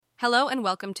Hello and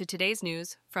welcome to today's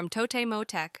news from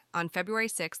TotemoTech on February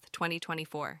 6,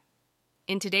 2024.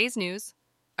 In today's news,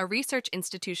 a research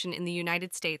institution in the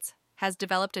United States has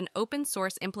developed an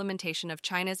open-source implementation of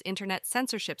China's internet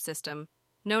censorship system,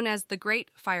 known as the Great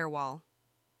Firewall.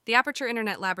 The Aperture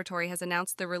Internet Laboratory has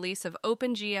announced the release of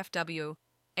OpenGFW,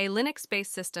 a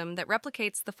Linux-based system that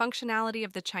replicates the functionality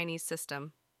of the Chinese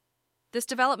system. This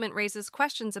development raises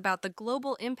questions about the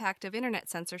global impact of internet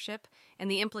censorship and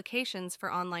the implications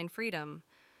for online freedom.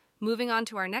 Moving on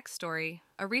to our next story,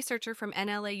 a researcher from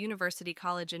NLA University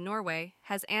College in Norway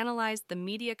has analyzed the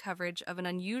media coverage of an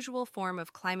unusual form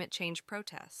of climate change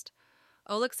protest.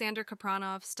 Oleksandr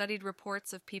Kapranov studied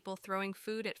reports of people throwing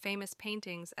food at famous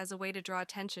paintings as a way to draw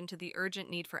attention to the urgent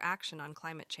need for action on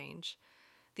climate change.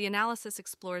 The analysis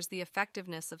explores the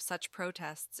effectiveness of such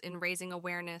protests in raising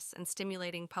awareness and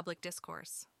stimulating public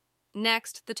discourse.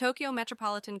 Next, the Tokyo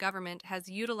Metropolitan Government has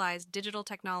utilized digital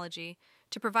technology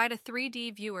to provide a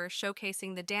 3D viewer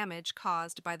showcasing the damage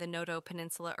caused by the Noto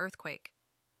Peninsula earthquake.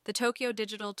 The Tokyo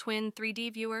Digital Twin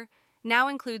 3D viewer now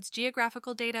includes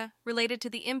geographical data related to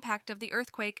the impact of the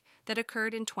earthquake that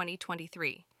occurred in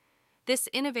 2023. This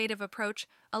innovative approach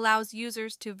allows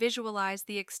users to visualize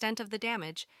the extent of the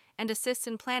damage and assists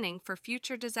in planning for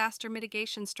future disaster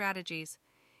mitigation strategies.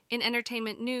 In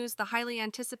entertainment news, the highly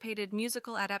anticipated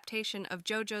musical adaptation of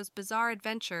JoJo's Bizarre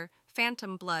Adventure,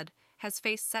 Phantom Blood, has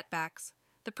faced setbacks.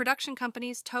 The production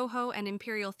companies Toho and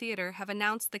Imperial Theater have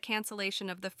announced the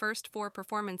cancellation of the first 4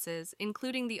 performances,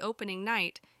 including the opening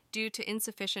night, due to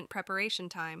insufficient preparation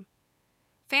time.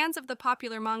 Fans of the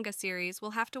popular manga series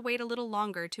will have to wait a little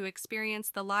longer to experience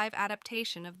the live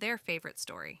adaptation of their favorite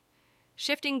story.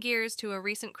 Shifting gears to a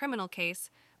recent criminal case,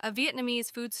 a Vietnamese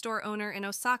food store owner in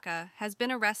Osaka has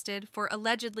been arrested for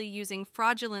allegedly using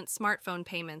fraudulent smartphone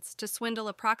payments to swindle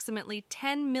approximately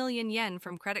 10 million yen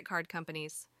from credit card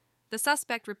companies. The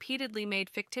suspect repeatedly made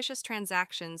fictitious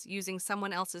transactions using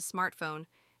someone else's smartphone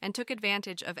and took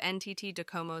advantage of NTT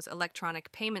Docomo's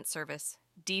electronic payment service,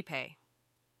 DPay.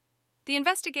 The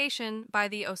investigation by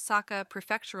the Osaka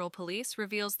Prefectural Police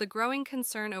reveals the growing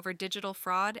concern over digital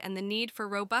fraud and the need for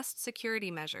robust security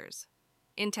measures.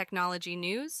 In technology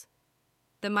news,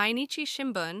 the Mainichi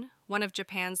Shimbun, one of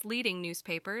Japan's leading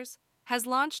newspapers, has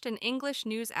launched an English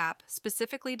news app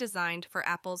specifically designed for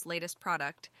Apple's latest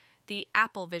product, the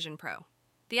Apple Vision Pro.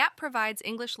 The app provides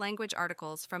English-language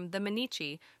articles from the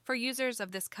Mainichi for users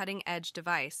of this cutting-edge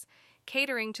device,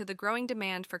 catering to the growing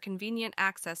demand for convenient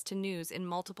access to news in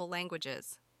multiple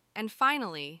languages. And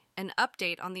finally, an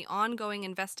update on the ongoing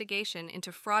investigation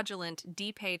into fraudulent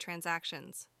DPay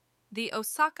transactions. The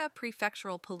Osaka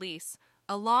Prefectural Police,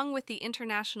 along with the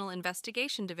International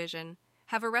Investigation Division,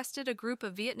 have arrested a group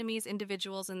of Vietnamese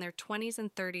individuals in their 20s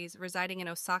and 30s residing in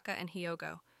Osaka and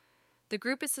Hyogo. The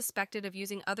group is suspected of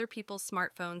using other people's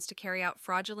smartphones to carry out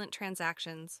fraudulent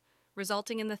transactions,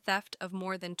 resulting in the theft of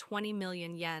more than 20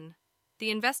 million yen. The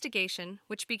investigation,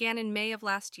 which began in May of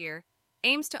last year,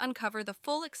 aims to uncover the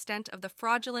full extent of the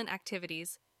fraudulent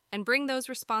activities and bring those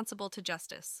responsible to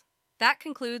justice. That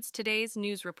concludes today's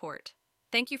news report.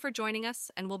 Thank you for joining us,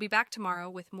 and we'll be back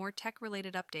tomorrow with more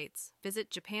tech-related updates.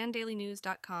 Visit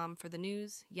japandailynews.com for the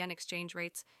news, yen exchange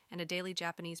rates, and a daily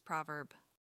Japanese proverb.